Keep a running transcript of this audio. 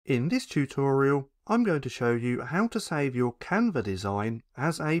In this tutorial, I'm going to show you how to save your Canva design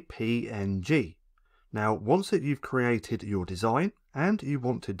as a PNG. Now, once that you've created your design and you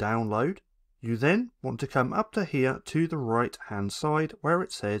want to download, you then want to come up to here to the right hand side where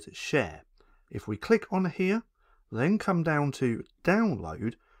it says share. If we click on here, then come down to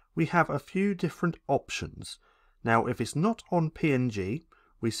download, we have a few different options. Now, if it's not on PNG,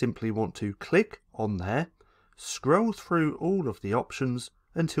 we simply want to click on there, scroll through all of the options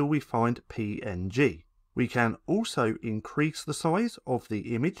until we find PNG. We can also increase the size of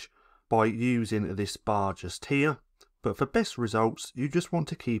the image by using this bar just here, but for best results you just want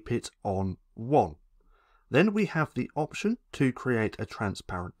to keep it on 1. Then we have the option to create a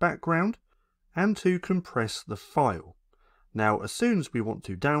transparent background and to compress the file. Now as soon as we want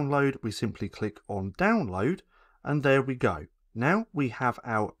to download, we simply click on download and there we go. Now we have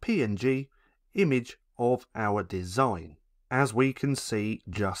our PNG image of our design, as we can see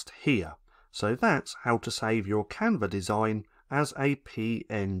just here. So that's how to save your Canva design as a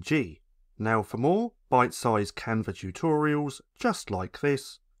PNG. Now for more bite-sized Canva tutorials just like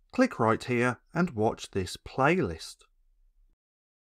this, click right here and watch this playlist.